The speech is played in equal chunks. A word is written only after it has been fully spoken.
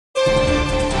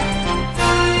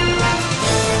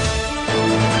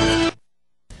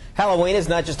Halloween is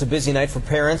not just a busy night for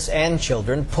parents and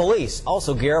children. Police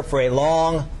also gear up for a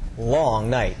long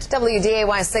night.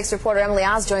 WDAY 6 reporter Emily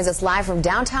Oz joins us live from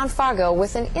downtown Fargo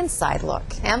with an inside look.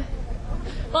 Em?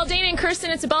 Well, Dana and Kirsten,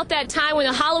 it's about that time when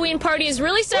the Halloween party is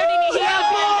really starting to heat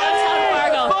up in downtown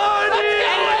Fargo.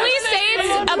 And police say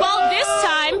it's about this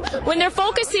time when they're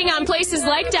focusing on places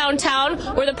like downtown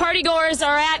where the partygoers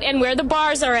are at and where the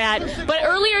bars are at. But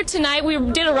earlier tonight we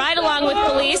did a ride along with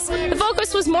police. The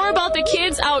focus was more about the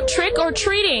kids out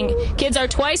trick-or-treating. Kids are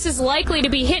twice as likely to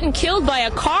be hit and killed by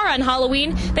a car on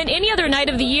Halloween than any other night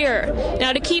of the year.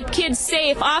 Now, to keep kids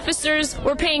safe, officers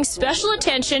were paying special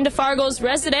attention to Fargo's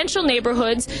residential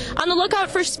neighborhoods on the lookout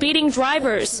for speeding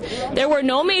drivers. There were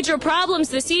no major problems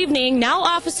this evening. Now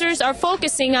officers are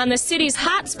focusing on the city's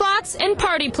hot spots and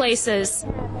party places.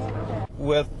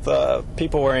 With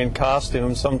people wearing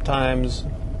costumes, sometimes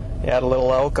you add a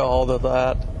little alcohol to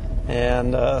that,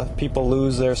 and people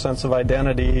lose their sense of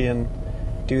identity and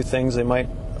do things they might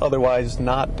otherwise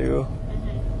not do,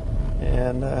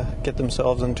 and get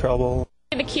themselves in trouble.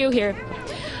 The cue here.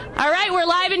 All right, we're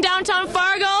live in downtown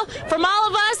Fargo. From all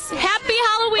of us